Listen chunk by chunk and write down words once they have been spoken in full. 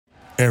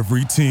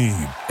Every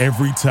team,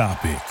 every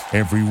topic,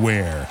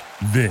 everywhere.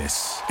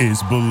 This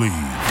is Believe.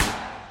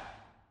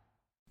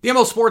 The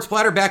ML Sports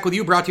Platter back with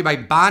you, brought to you by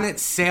Bonnet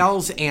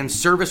Sales and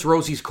Service,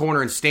 Rosie's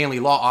Corner, and Stanley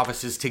Law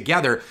Offices.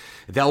 Together,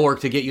 they'll work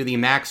to get you the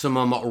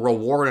maximum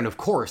reward. And of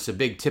course, a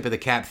big tip of the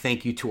cap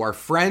thank you to our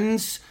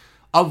friends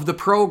of the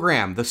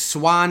program, the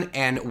Swan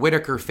and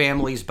Whitaker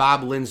families,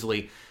 Bob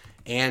Lindsley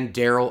and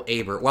Daryl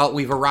Aber. Well,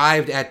 we've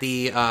arrived at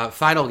the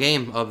final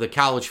game of the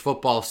college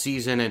football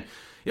season, and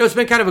it's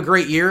been kind of a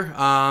great year.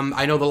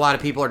 I know that a lot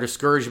of people are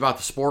discouraged about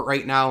the sport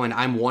right now, and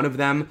I'm one of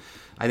them.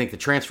 I think the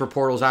transfer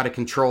portal is out of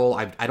control.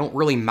 I don't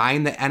really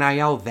mind the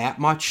NIL that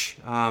much.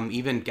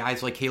 Even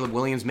guys like Caleb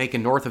Williams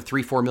making north of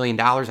 $3-4 million.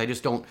 I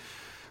just don't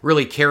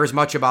really care as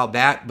much about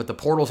that. But the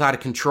portal's out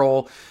of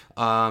control.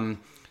 The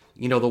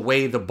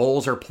way the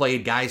bowls are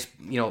played, guys,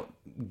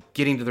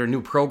 getting to their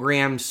new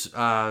programs.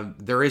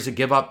 There is a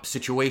give-up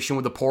situation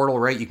with the portal,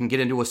 right? You can get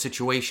into a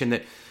situation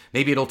that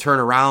maybe it'll turn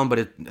around, but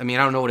I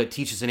don't know what it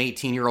teaches an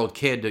 18-year-old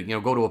kid to,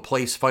 go to a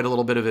place, fight a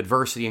little bit of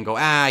adversity, and go,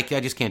 I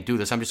just can't do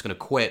this. I'm just going to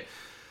quit.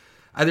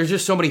 There's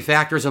just so many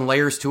factors and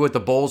layers to it. The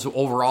bowls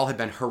overall have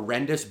been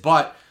horrendous,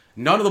 but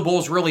none of the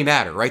bowls really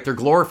matter, right? They're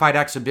glorified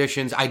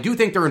exhibitions. I do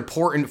think they're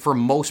important for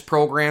most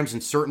programs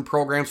and certain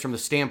programs from the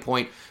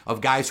standpoint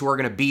of guys who are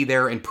going to be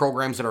there and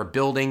programs that are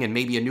building and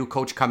maybe a new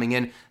coach coming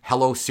in.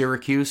 Hello,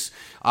 Syracuse.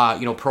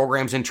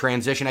 Programs in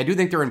transition. I do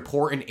think they're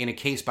important in a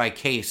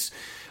case-by-case.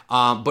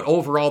 But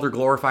overall, they're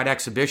glorified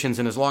exhibitions,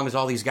 and as long as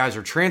all these guys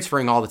are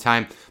transferring all the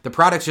time, the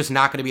product's just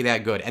not going to be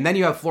that good. And then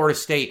you have Florida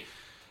State,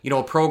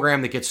 a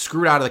program that gets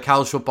screwed out of the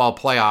college football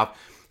playoff.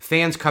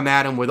 Fans come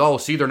at them with,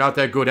 they're not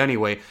that good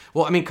anyway.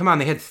 Well, come on,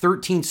 they had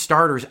 13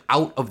 starters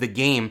out of the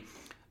game,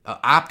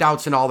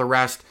 opt-outs and all the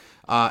rest.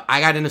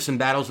 I got into some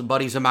battles with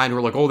buddies of mine who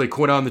were like, they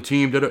quit on the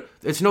team.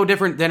 It's no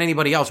different than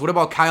anybody else. What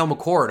about Kyle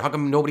McCord? How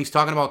come nobody's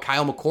talking about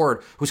Kyle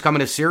McCord, who's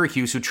coming to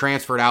Syracuse, who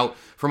transferred out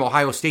from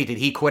Ohio State? Did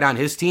he quit on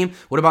his team?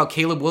 What about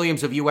Caleb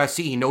Williams of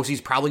USC? He knows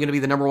he's probably going to be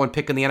the number one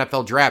pick in the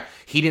NFL draft.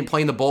 He didn't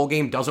play in the bowl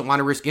game, doesn't want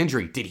to risk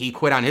injury. Did he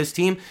quit on his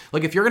team?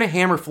 If you're going to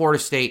hammer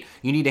Florida State,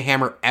 you need to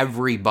hammer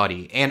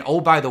everybody. And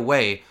oh, by the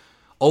way,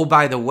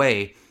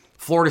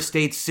 Florida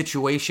State's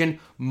situation,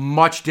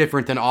 much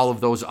different than all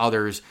of those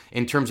others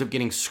in terms of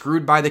getting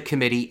screwed by the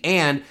committee,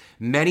 and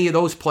many of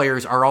those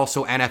players are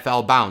also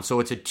NFL bound. So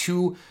it's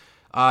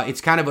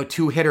it's kind of a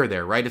two-hitter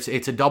there, right?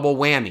 It's a double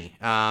whammy.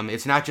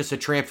 It's not just a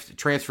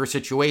transfer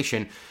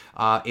situation.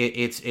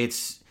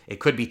 It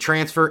could be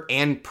transfer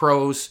and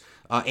pros,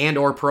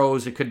 and/or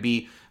pros. It could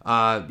be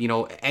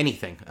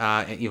anything,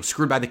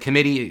 screwed by the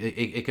committee.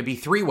 It could be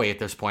three-way at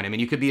this point.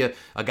 You could be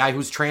a guy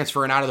who's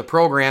transferring out of the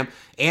program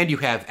and you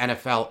have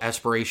NFL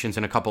aspirations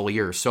in a couple of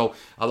years. So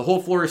the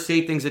whole Florida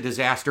State thing's a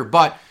disaster,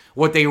 but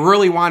what they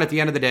really want at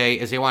the end of the day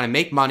is they want to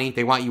make money.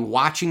 They want you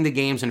watching the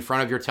games in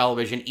front of your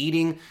television,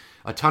 eating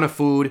a ton of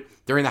food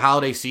during the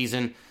holiday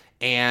season,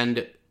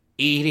 and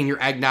eating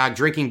your eggnog,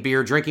 drinking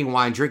beer, drinking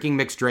wine, drinking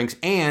mixed drinks,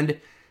 and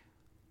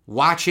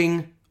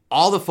watching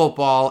all the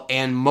football,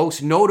 and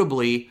most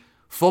notably,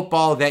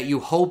 football that you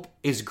hope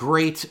is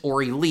great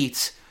or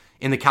elite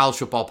in the college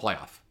football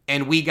playoff.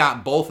 And we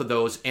got both of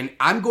those. And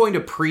I'm going to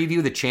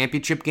preview the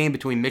championship game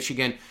between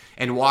Michigan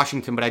and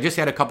Washington, but I just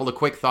had a couple of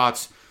quick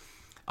thoughts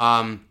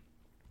on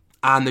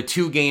the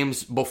two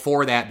games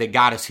before that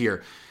got us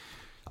here.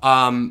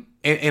 And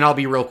I'll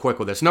be real quick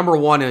with this. Number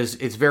one is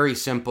it's very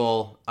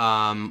simple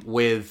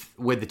with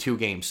the two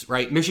games,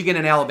 right? Michigan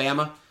and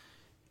Alabama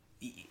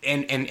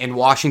and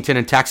Washington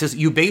and Texas.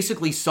 You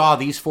basically saw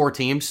these four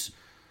teams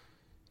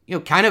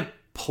kind of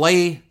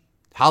play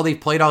how they've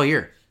played all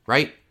year,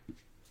 right?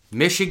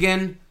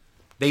 Michigan,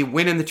 they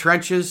win in the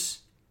trenches.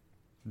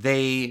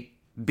 They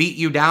beat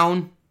you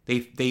down.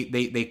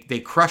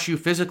 They crush you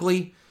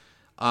physically.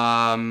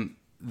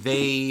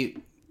 They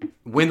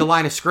win the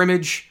line of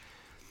scrimmage,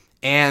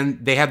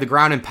 and they have the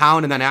ground and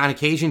pound, and then on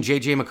occasion,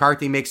 J.J.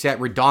 McCarthy makes that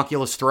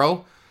redonkulous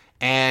throw,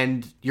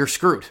 and you're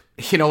screwed.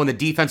 And the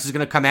defense is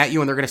going to come at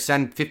you, and they're going to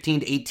send 15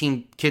 to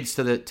 18 kids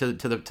to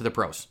the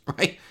pros,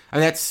 right?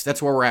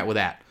 That's where we're at with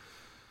that.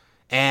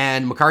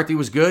 And McCarthy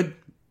was good,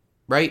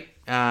 right?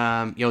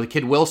 The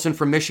kid Wilson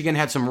from Michigan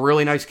had some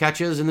really nice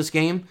catches in this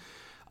game.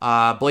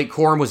 Blake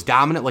Corum was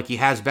dominant like he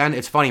has been.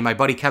 It's funny, my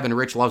buddy Kevin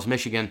Rich loves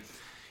Michigan,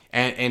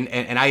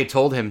 and I had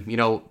told him,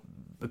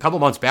 a couple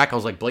months back, I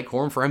was like, Blake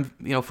Corum for him,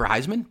 for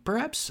Heisman,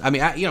 perhaps.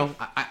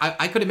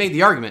 I could have made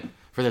the argument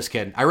for this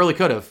kid. I really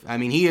could have.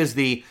 He is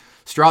the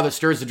straw that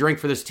stirs the drink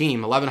for this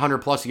team. 1,100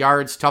 plus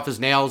yards, tough as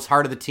nails,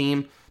 heart of the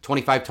team,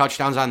 25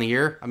 touchdowns on the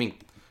year.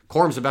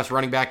 Corum's the best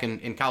running back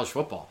in college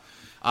football.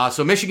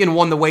 So Michigan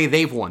won the way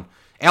they've won.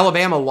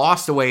 Alabama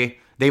lost the way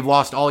they've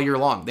lost all year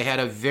long. They had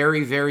a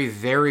very, very,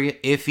 very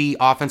iffy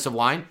offensive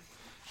line.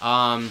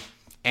 And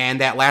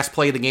that last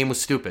play of the game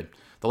was stupid.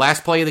 The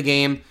last play of the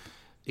game,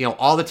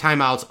 all the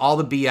timeouts, all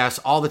the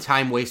BS, all the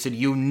time wasted,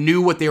 you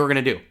knew what they were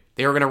going to do.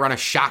 They were going to run a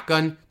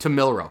shotgun to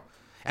Milroe.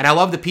 And I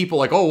love the people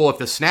like, if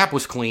the snap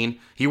was clean,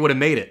 he would have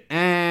made it.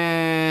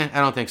 I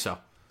don't think so.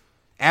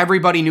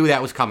 Everybody knew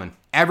that was coming.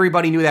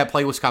 Everybody knew that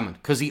play was coming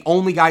because the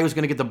only guy who's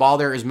going to get the ball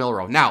there is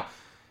Milroe. Now,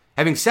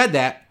 Having said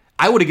that,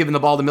 I would have given the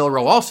ball to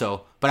Milroe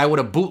also, but I would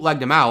have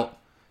bootlegged him out,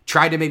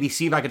 tried to maybe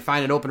see if I could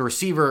find an open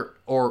receiver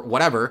or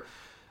whatever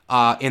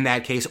in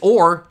that case.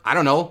 Or, I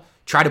don't know,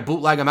 try to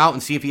bootleg him out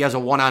and see if he has a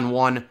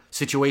one-on-one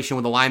situation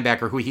with a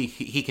linebacker who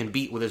he can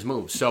beat with his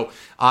moves. So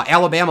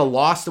Alabama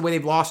lost the way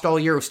they've lost all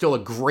year. It was still a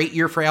great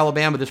year for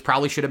Alabama. This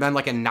probably should have been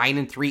like a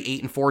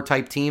 9-3, 8-4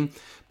 type team.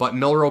 But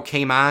Milroe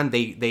came on.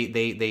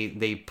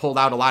 They pulled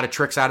out a lot of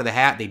tricks out of the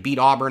hat. They beat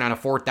Auburn on a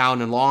 4th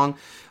down and long.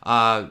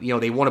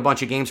 They won a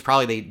bunch of games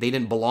probably they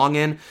didn't belong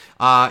in.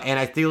 And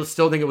I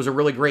still think it was a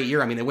really great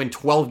year. I mean, they win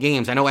 12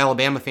 games. I know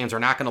Alabama fans are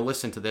not going to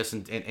listen to this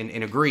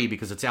and agree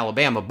because it's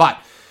Alabama, but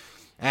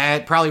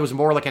it probably was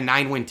more like a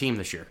 9-win team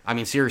this year. I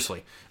mean,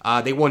 seriously.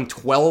 They won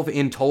 12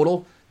 in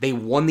total. They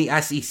won the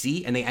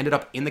SEC, and they ended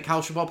up in the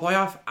college football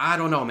playoff. I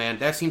don't know, man.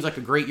 That seems like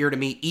a great year to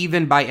me,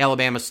 even by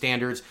Alabama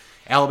standards.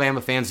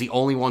 Alabama fans, the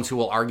only ones who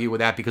will argue with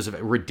that because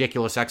of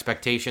ridiculous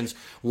expectations.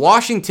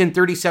 Washington,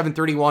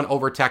 37-31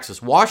 over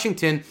Texas.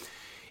 Washington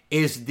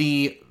is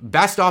the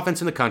best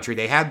offense in the country.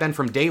 They have been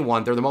from day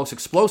one. They're the most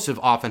explosive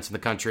offense in the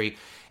country.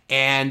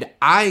 And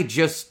I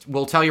just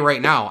will tell you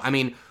right now, I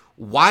mean,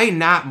 why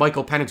not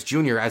Michael Penix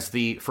Jr. as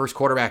the first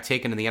quarterback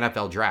taken in the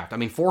NFL draft? I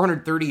mean,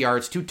 430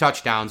 yards, 2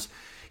 touchdowns.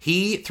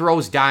 He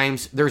throws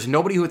dimes. There's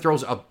nobody who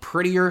throws a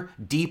prettier,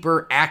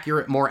 deeper,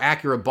 more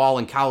accurate ball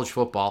in college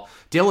football.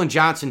 Dylan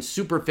Johnson,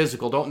 super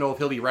physical. Don't know if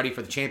he'll be ready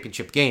for the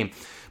championship game.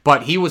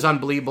 But he was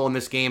unbelievable in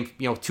this game,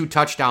 2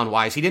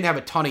 touchdown-wise. He didn't have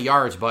a ton of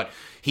yards, but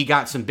he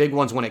got some big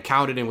ones when it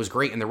counted and was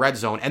great in the red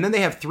zone. And then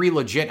they have 3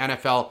 legit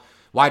NFL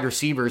wide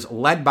receivers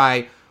led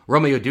by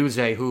Romeo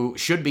Duzé, who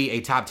should be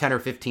a top 10 or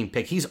 15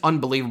 pick. He's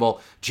unbelievable.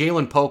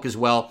 Jalen Polk as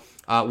well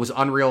was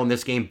unreal in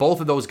this game.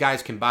 Both of those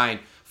guys combined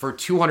for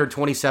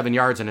 227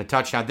 yards and a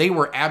touchdown. They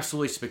were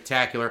absolutely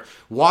spectacular.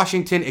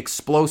 Washington,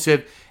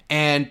 explosive.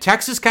 And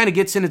Texas kind of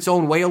gets in its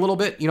own way a little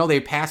bit. They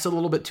pass it a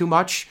little bit too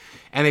much,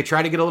 and they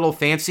try to get a little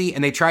fancy,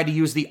 and they try to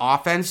use the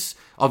offense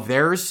of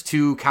theirs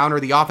to counter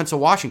the offense of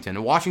Washington.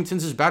 And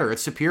Washington's is better.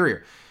 It's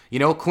superior.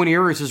 Quinn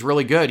Ewers is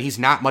really good. He's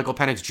not Michael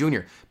Penix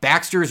Jr.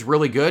 Baxter is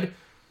really good.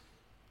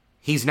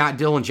 He's not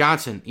Dylan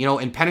Johnson,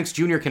 and Penix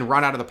Jr. can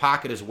run out of the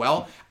pocket as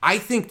well. I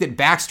think that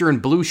Baxter and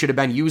Blue should have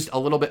been used a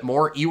little bit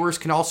more. Ewers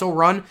can also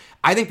run.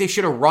 I think they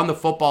should have run the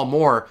football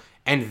more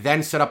and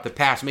then set up the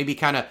pass. Maybe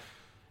kind of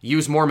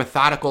use more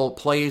methodical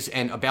plays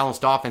and a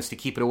balanced offense to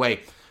keep it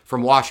away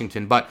from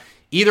Washington. But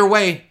either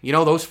way,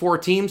 those 4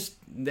 teams,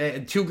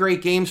 2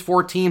 great games,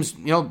 4 teams,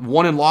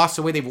 won and lost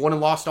the way they've won and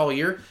lost all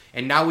year.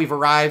 And now we've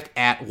arrived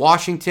at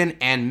Washington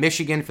and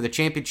Michigan for the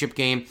championship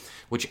game,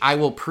 which I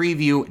will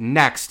preview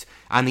next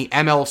on the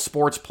ML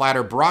Sports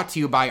Platter, brought to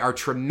you by our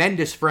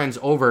tremendous friends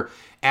over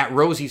at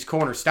Rosie's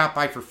Corner. Stop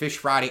by for Fish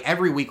Friday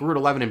every week, Route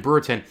 11 in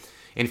Brewerton,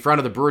 in front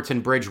of the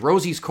Brewerton Bridge.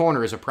 Rosie's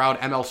Corner is a proud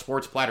ML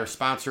Sports Platter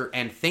sponsor,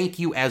 and thank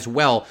you as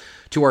well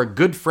to our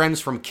good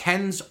friends from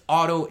Ken's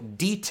Auto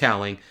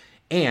Detailing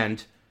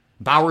and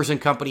Bowers &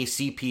 Company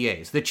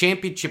CPAs. The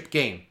championship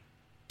game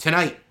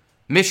tonight,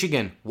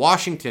 Michigan,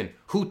 Washington.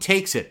 Who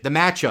takes it? The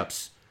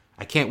matchups.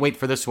 I can't wait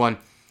for this one.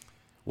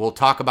 We'll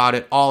talk about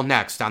it all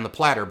next on The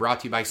Platter,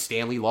 brought to you by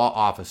Stanley Law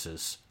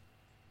Offices.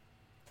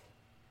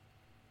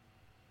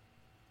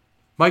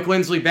 Mike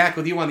Lindsley back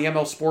with you on the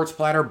ML Sports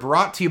Platter,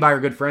 brought to you by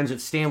our good friends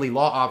at Stanley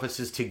Law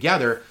Offices.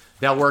 Together,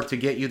 they'll work to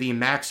get you the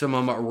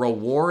maximum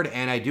reward.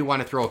 And I do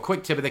want to throw a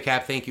quick tip of the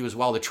cap thank you as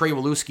well to Trey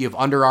Walewski of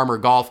Under Armour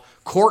Golf,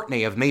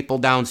 Courtney of Maple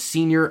Downs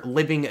Senior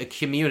Living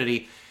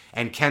Community,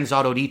 and Ken's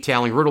Auto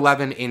Detailing, Route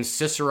 11 in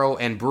Cicero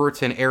and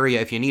Brewerton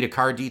area. If you need a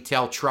car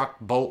detail, truck,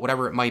 boat,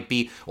 whatever it might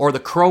be, or the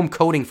chrome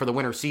coating for the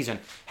winter season,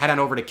 head on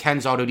over to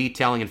Ken's Auto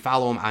Detailing and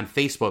follow them on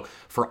Facebook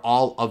for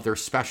all of their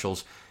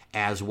specials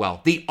as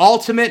well. The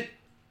ultimate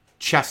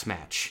chess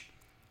match.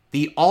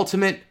 The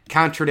ultimate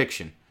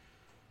contradiction,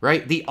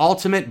 right? The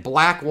ultimate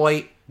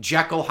black-white,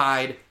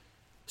 Jekyll-Hyde,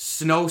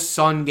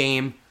 snow-sun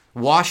game,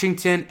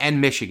 Washington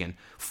and Michigan.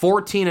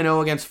 14-0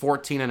 against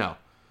 14-0.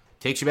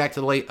 Takes you back to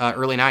the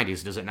early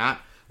 90s, does it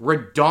not?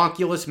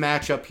 Redonkulous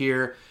matchup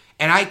here.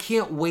 And I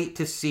can't wait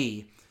to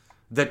see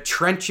the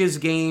trenches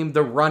game,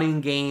 the running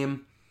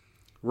game,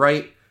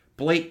 right?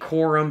 Blake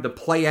Corum, the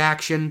play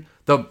action,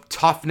 the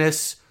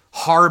toughness,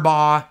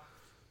 Harbaugh,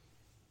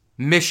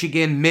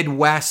 Michigan,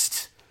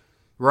 Midwest,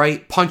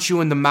 right? Punch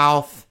you in the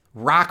mouth,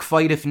 rock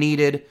fight if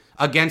needed,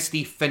 against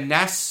the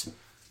finesse,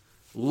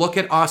 look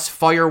at us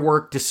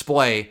firework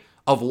display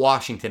of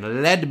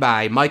Washington, led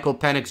by Michael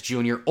Penix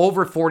Jr.,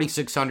 over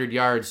 4,600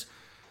 yards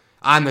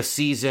on the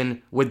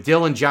season, with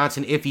Dylan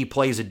Johnson, if he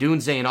plays,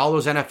 Adunze, and all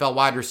those NFL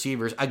wide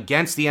receivers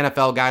against the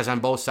NFL guys on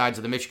both sides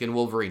of the Michigan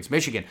Wolverines.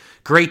 Michigan,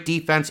 great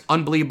defense,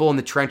 unbelievable in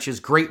the trenches,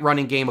 great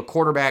running game, a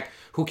quarterback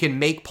who can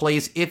make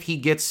plays if he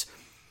gets,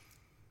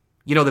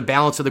 the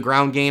balance of the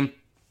ground game.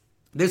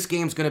 This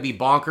game's going to be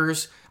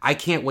bonkers. I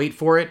can't wait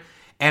for it,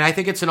 and I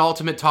think it's an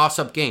ultimate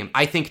toss-up game.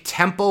 I think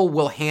tempo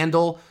will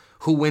handle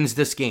who wins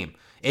this game.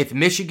 If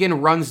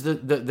Michigan runs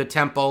the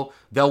tempo,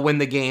 they'll win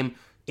the game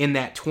in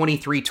that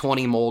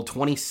 23-20 mold,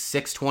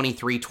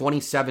 26-23,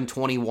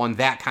 27-21,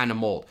 that kind of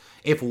mold.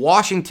 If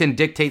Washington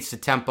dictates the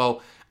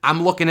tempo,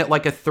 I'm looking at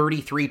like a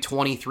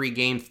 33-23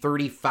 game,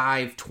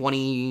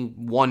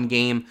 35-21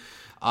 game,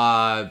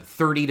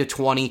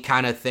 30-20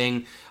 kind of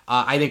thing.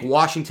 I think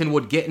Washington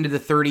would get into the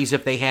 30s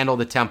if they handle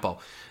the tempo.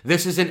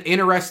 This is an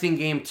interesting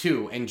game,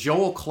 too. And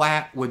Joel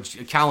Klatt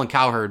with Colin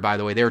Cowherd, by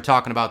the way, they were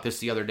talking about this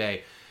the other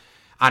day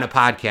on a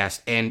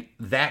podcast. And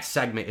that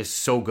segment is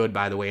so good,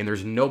 by the way. And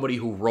there's nobody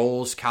who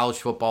rolls college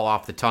football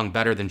off the tongue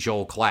better than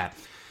Joel Klatt.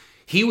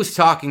 He was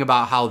talking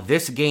about how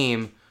this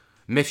game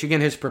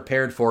Michigan has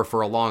prepared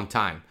for a long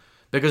time.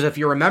 Because if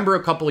you remember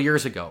a couple of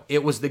years ago,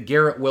 it was the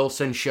Garrett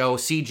Wilson show,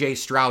 C.J.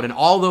 Stroud, and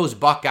all those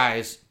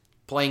Buckeyes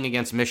playing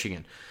against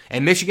Michigan.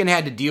 And Michigan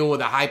had to deal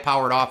with a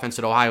high-powered offense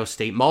at Ohio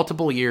State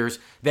multiple years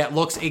that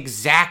looks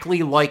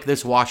exactly like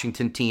this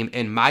Washington team.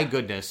 And my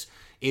goodness,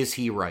 is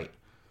he right.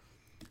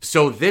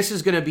 So this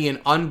is going to be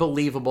an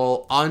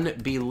unbelievable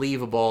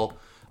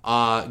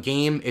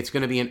game. It's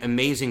going to be an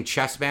amazing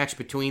chess match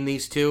between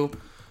these two.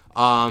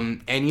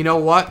 And you know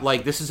what?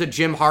 Like, this is a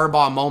Jim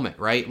Harbaugh moment,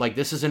 right? Like,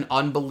 this is an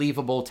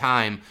unbelievable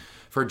time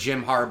for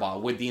Jim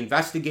Harbaugh. With the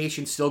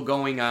investigation still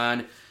going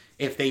on,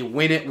 if they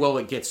win it, will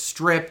it get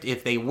stripped?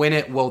 If they win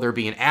it, will there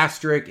be an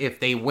asterisk? If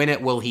they win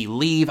it, will he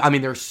leave? I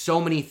mean, there's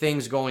so many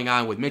things going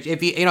on with Mitch.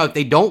 If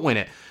they don't win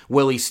it,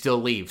 will he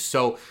still leave?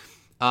 So,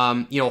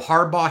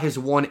 Harbaugh has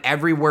won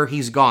everywhere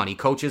he's gone. He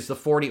coaches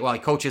he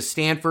coaches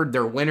Stanford.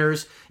 They're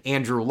winners.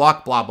 Andrew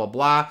Luck, blah, blah,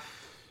 blah.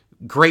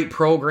 Great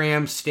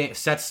program,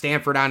 set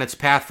Stanford on its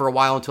path for a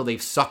while until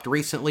they've sucked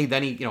recently.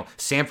 Then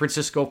San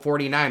Francisco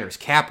 49ers,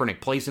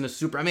 Kaepernick plays in a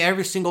super. I mean,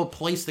 every single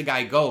place the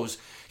guy goes,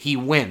 he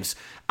wins.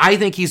 I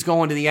think he's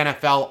going to the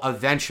NFL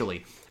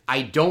eventually.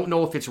 I don't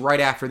know if it's right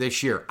after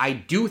this year. I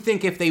do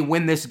think if they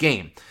win this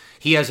game,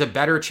 he has a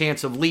better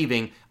chance of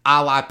leaving,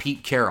 a la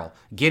Pete Carroll.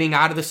 Getting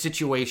out of the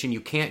situation,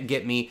 you can't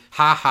get me,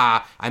 ha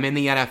ha, I'm in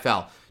the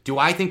NFL. Do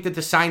I think that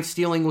the sign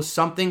stealing was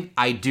something?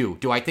 I do.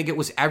 Do I think it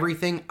was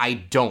everything? I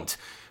don't.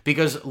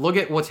 Because look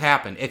at what's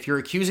happened. If you're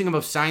accusing them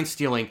of sign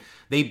stealing,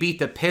 they beat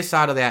the piss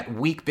out of that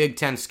weak Big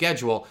Ten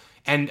schedule.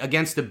 And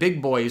against the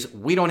big boys,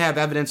 we don't have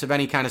evidence of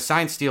any kind of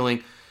sign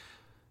stealing,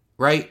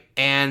 right?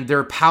 And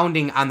they're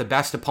pounding on the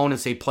best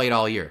opponents they played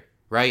all year,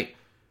 right?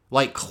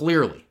 Like,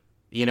 clearly.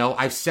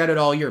 I've said it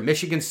all year.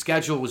 Michigan's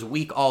schedule was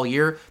weak all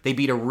year. They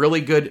beat a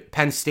really good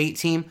Penn State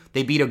team.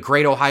 They beat a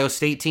great Ohio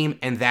State team,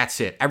 and that's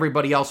it.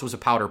 Everybody else was a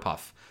powder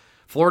puff.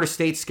 Florida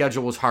State's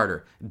schedule was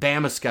harder.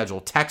 Bama's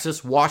schedule,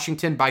 Texas,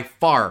 Washington by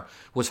far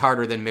was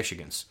harder than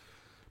Michigan's.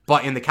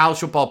 But in the college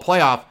football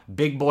playoff,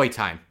 big boy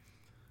time.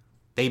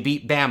 They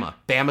beat Bama.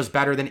 Bama's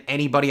better than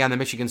anybody on the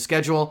Michigan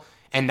schedule.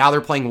 And now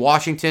they're playing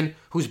Washington,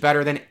 who's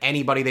better than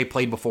anybody they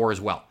played before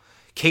as well.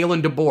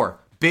 Kalen DeBoer,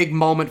 big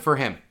moment for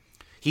him.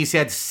 He's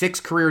had 6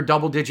 career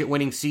double-digit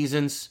winning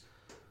seasons,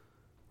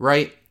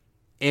 right,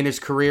 in his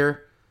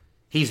career.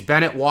 He's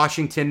been at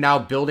Washington now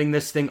building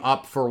this thing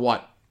up for,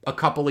 a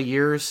couple of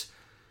years.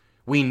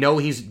 We know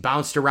he's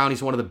bounced around.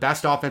 He's one of the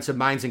best offensive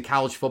minds in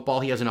college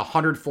football. He has an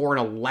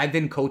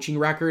 104-11 coaching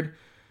record,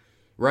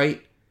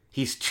 right?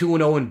 He's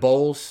 2-0 in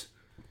bowls.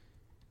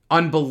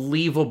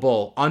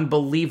 Unbelievable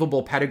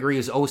pedigree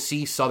as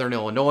OC, Southern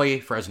Illinois,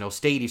 Fresno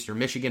State, Eastern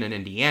Michigan, and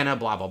Indiana,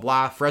 blah, blah,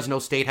 blah. Fresno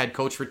State head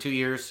coach for 2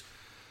 years,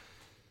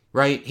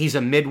 right? He's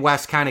a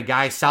Midwest kind of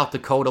guy, South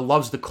Dakota,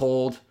 loves the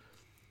cold.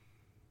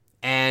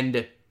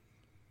 And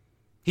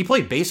he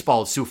played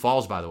baseball at Sioux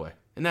Falls, by the way.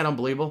 Isn't that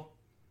unbelievable?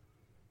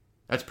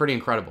 That's pretty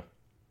incredible.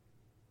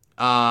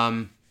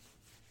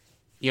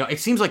 It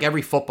seems like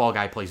every football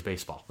guy plays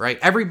baseball, right?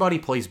 Everybody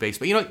plays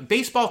baseball.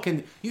 Baseball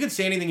you can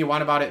say anything you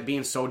want about it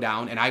being so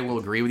down, and I will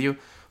agree with you,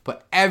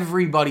 but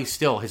everybody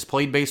still has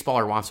played baseball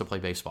or wants to play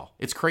baseball.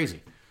 It's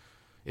crazy.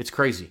 It's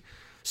crazy.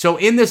 So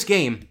in this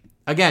game,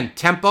 again,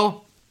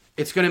 tempo,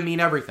 it's going to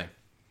mean everything.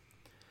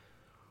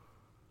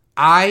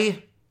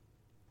 I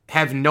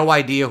have no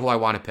idea who I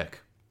want to pick.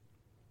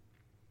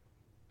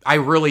 I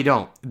really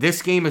don't.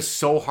 This game is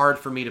so hard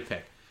for me to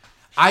pick.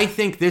 I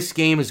think this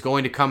game is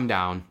going to come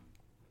down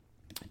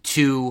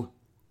to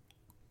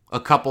a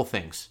couple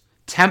things.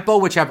 Tempo,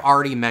 which I've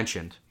already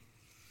mentioned.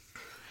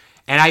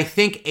 And I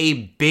think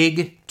a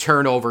big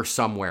turnover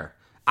somewhere.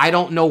 I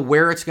don't know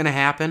where it's going to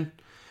happen,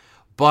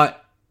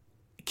 but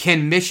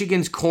can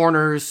Michigan's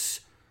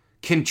corners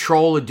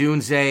control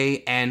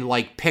Odunze and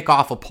pick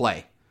off a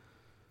play?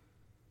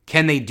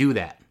 Can they do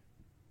that?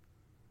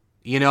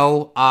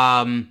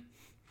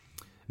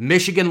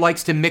 Michigan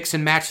likes to mix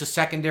and match the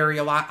secondary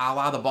a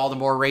la the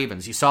Baltimore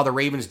Ravens. You saw the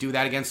Ravens do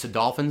that against the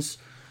Dolphins,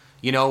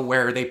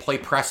 where they play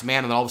press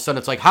man, and then all of a sudden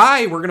it's like,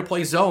 hi, we're going to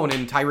play zone,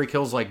 and Tyreek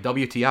Hill's like,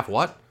 WTF,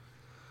 what?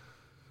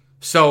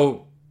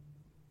 So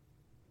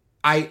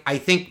I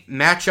think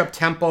matchup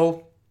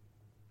tempo,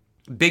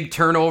 big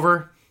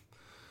turnover,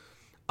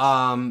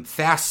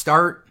 fast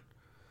start.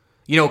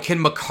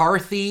 Can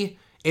McCarthy,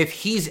 if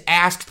he's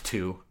asked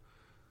to,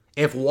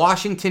 if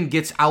Washington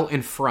gets out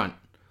in front,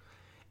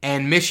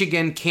 and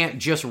Michigan can't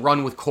just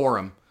run with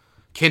Corum,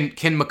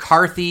 can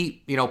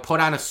McCarthy,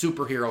 put on a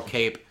superhero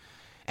cape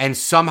and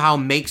somehow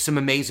make some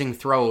amazing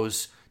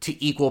throws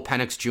to equal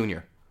Penix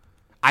Jr.?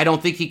 I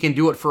don't think he can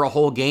do it for a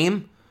whole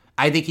game.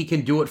 I think he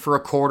can do it for a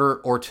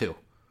quarter or two.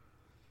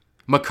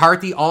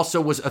 McCarthy also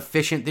was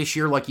efficient this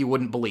year like you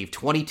wouldn't believe.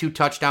 22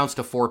 touchdowns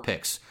to 4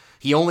 picks.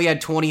 He only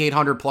had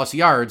 2,800 plus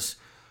yards,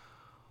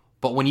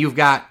 but when you've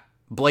got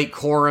Blake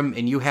Corum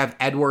and you have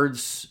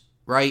Edwards,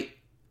 right,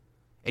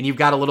 and you've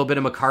got a little bit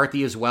of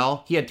McCarthy as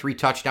well, he had 3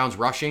 touchdowns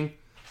rushing,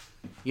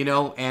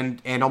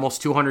 and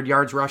almost 200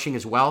 yards rushing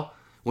as well.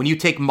 When you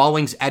take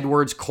Mullings,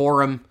 Edwards,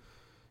 Corum,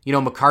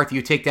 McCarthy,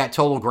 you take that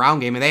total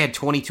ground game, and they had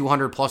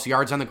 2,200 plus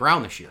yards on the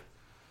ground this year.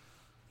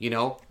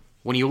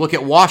 When you look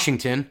at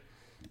Washington,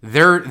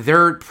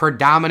 their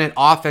predominant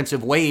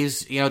offensive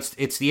ways,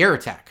 it's the air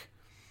attack.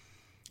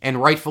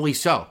 And rightfully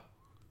so.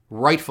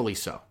 Rightfully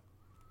so.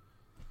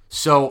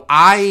 So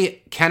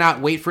I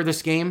cannot wait for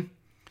this game.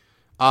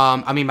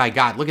 My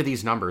God, look at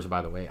these numbers,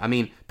 by the way.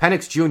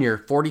 Penix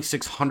Jr.,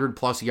 4,600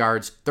 plus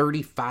yards,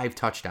 35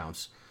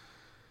 touchdowns.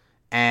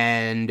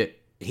 And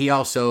he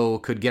also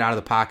could get out of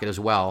the pocket as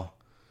well.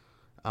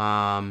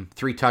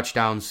 3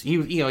 touchdowns.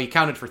 He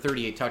counted for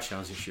 38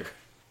 touchdowns this year.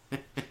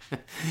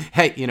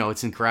 Hey,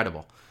 it's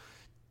incredible.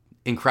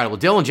 Incredible.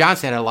 Dylan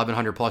Johnson had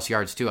 1,100 plus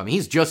yards too.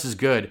 He's just as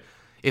good,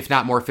 if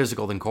not more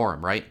physical than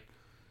Corum, right?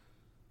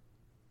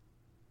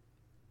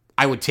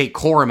 I would take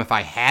Corum if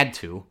I had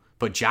to,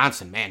 but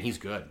Johnson, man, he's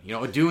good.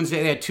 Odunze,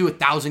 they had 2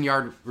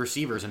 1,000-yard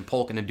receivers in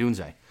Polk and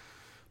Odunze.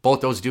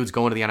 Both those dudes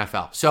going to the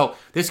NFL. So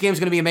this game's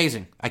going to be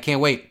amazing. I can't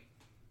wait.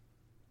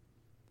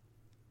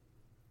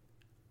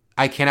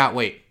 I cannot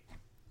wait.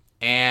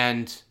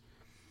 And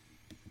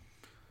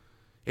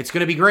it's going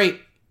to be great.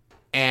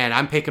 And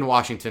I'm picking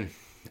Washington.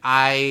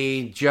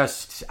 I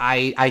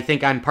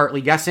think I'm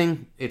partly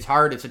guessing. It's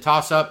hard. It's a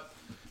toss-up.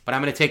 But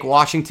I'm going to take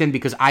Washington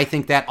because I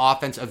think that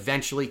offense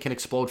eventually can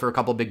explode for a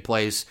couple big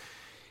plays.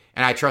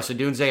 And I trust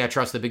Odunze. I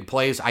trust the big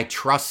plays. I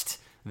trust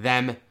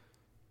them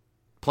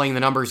playing the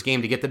numbers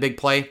game to get the big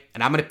play.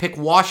 And I'm going to pick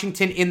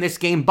Washington in this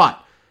game.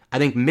 But I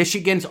think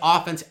Michigan's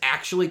offense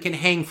actually can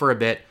hang for a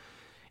bit.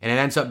 And it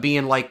ends up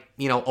being like,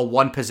 a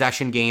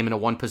one-possession game and a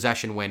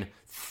one-possession win.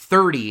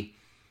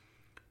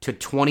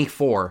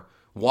 30-24.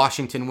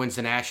 Washington wins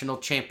the national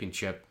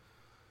championship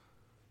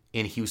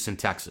in Houston,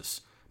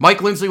 Texas.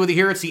 Mike Lindsley with you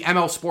here. It's the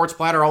ML Sports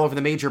Platter all over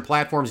the major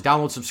platforms.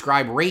 Download,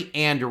 subscribe, rate,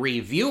 and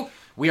review.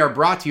 We are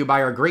brought to you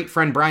by our great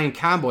friend Brian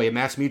Comboy at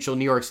MassMutual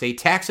New York State.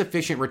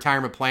 Tax-efficient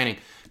retirement planning.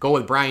 Go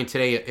with Brian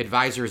today at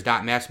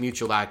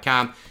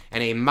advisors.massmutual.com.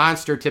 And a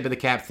monster tip of the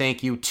cap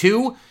thank you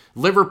to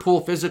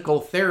Liverpool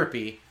Physical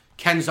Therapy,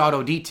 Ken's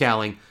Auto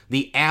Detailing,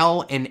 the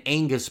Al and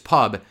Angus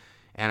Pub,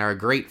 and our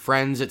great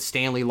friends at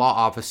Stanley Law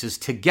Offices.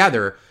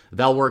 Together,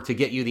 they'll work to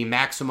get you the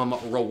maximum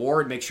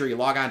reward. Make sure you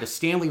log on to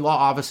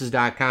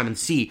StanleyLawOffices.com and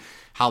see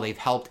how they've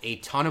helped a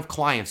ton of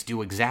clients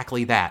do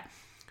exactly that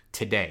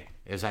today.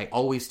 As I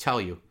always tell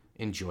you,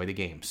 enjoy the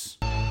games.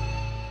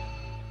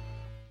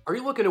 Are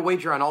you looking to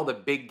wager on all the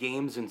big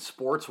games in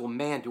sports? Well,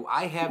 man, do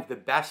I have the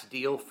best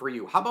deal for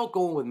you. How about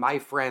going with my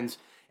friends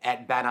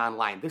at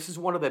BetOnline? This is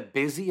one of the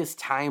busiest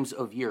times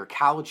of year.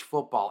 College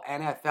football,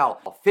 NFL,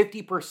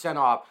 50%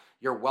 off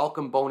your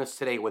welcome bonus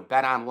today with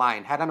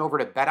BetOnline. Head on over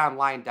to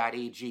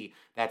betonline.ag.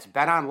 That's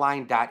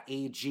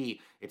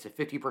betonline.ag. It's a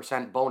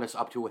 50% bonus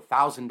up to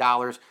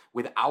 $1,000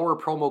 with our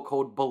promo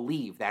code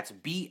BELIEVE. That's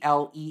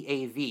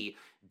BLEAV.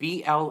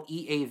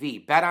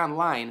 BLEAV.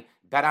 BetOnline.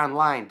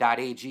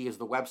 betonline.ag is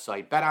the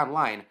website.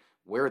 BetOnline,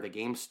 where the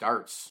game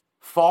starts.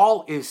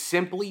 Fall is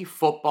simply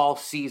football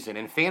season,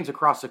 and fans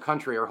across the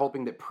country are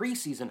hoping that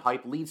preseason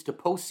hype leads to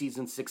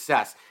postseason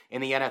success.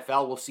 In the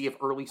NFL, we'll see if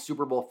early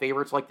Super Bowl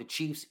favorites like the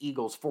Chiefs,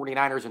 Eagles,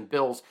 49ers, and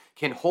Bills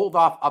can hold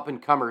off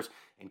up-and-comers.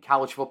 And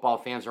college football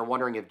fans are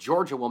wondering if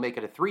Georgia will make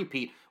it a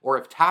three-peat or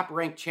if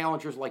top-ranked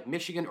challengers like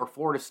Michigan or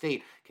Florida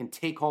State can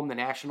take home the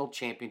national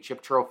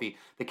championship trophy.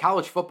 The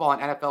college football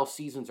and NFL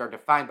seasons are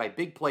defined by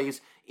big plays,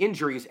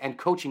 injuries, and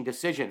coaching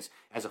decisions.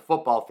 As a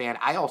football fan,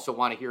 I also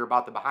want to hear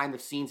about the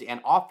behind-the-scenes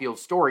and off-field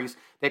stories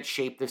that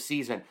shape the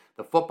season.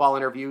 The football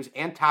interviews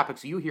and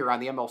topics you hear on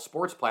the ML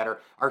Sports Platter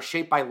are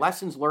shaped by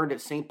lessons learned at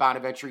St.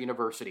 Bonaventure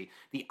University.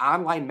 The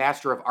online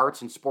Master of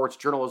Arts in Sports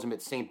Journalism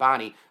at St.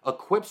 Bonnie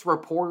equips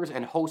reporters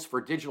and hosts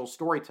for digital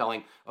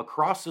storytelling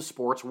across the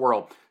sports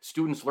world.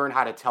 Students learn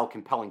how to tell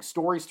compelling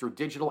stories through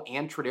digital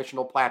and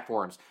traditional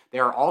platforms. They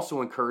are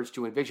also encouraged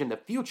to envision the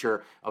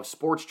future of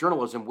sports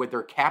journalism with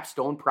their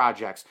capstone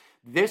projects.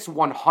 This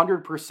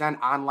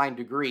 100% online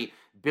degree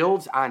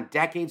builds on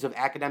decades of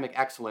academic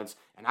excellence,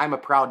 and I'm a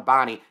proud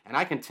Bonnie, and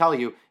I can tell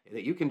you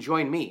that you can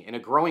join me in a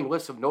growing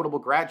list of notable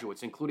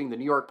graduates, including the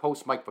New York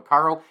Post Mike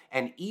Vaccaro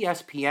and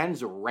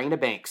ESPN's Raina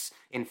Banks.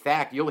 In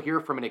fact, you'll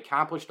hear from an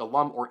accomplished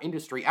alum or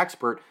industry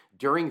expert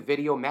during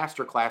video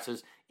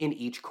masterclasses in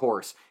each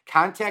course.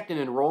 Contact an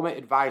enrollment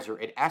advisor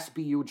at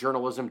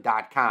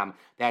sbujournalism.com.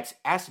 That's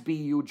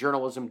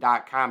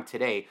sbujournalism.com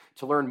today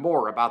to learn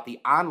more about the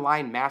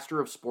online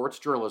Master of Sports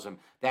Journalism.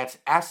 That's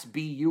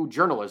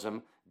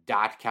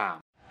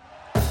sbujournalism.com.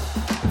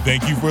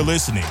 Thank you for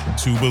listening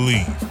to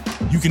Believe.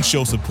 You can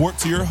show support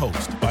to your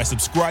host by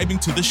subscribing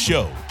to the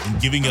show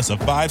and giving us a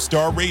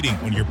 5-star rating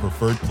on your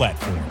preferred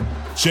platform.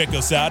 Check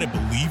us out at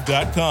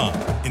Believe.com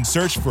and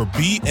search for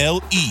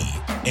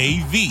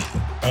BLEAV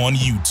on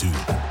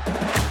YouTube.